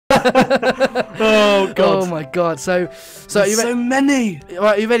Oh god. Oh my god. So are you ready? So many. All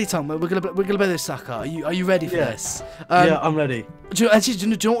right, are you ready, Tom? We're gonna play this sucker. Are you ready for this? Yeah, I'm ready. Do you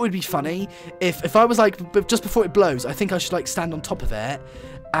know what would be funny? If I was like just before it blows, I think I should like stand on top of it,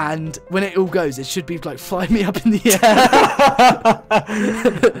 and when it all goes, it should be like flying me up in the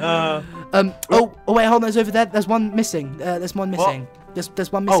air. Oh wait, hold on. There's over there. There's one missing. There's one missing.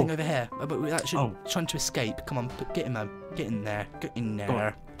 There's one missing over here. But that should trying to escape. Come on, get him, man. Get in there. Get in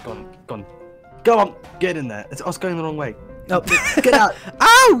there. Go on. Get in there. I was going the wrong way. Oh, get out.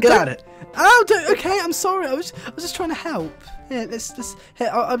 Ow! Get at it. Oh, okay. I'm sorry. I was just trying to help. Here, here.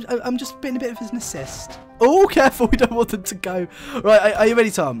 I'm just being a bit of an assist. Oh, careful. We don't want them to go. Right. Are you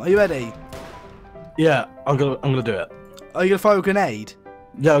ready, Tom? Are you ready? Yeah. I'm gonna do it. Are you gonna throw a grenade?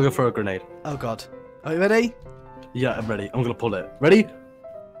 Yeah, I'm gonna throw a grenade. Oh god. Are you ready? Yeah, I'm ready. I'm gonna pull it. Ready?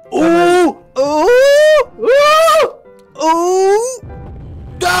 Oh! Oh! Oh!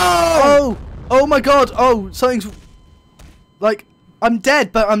 Go! Oh! Oh my god! Oh, something's like I'm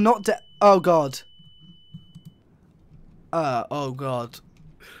dead, but I'm not dead. Oh god. Oh god.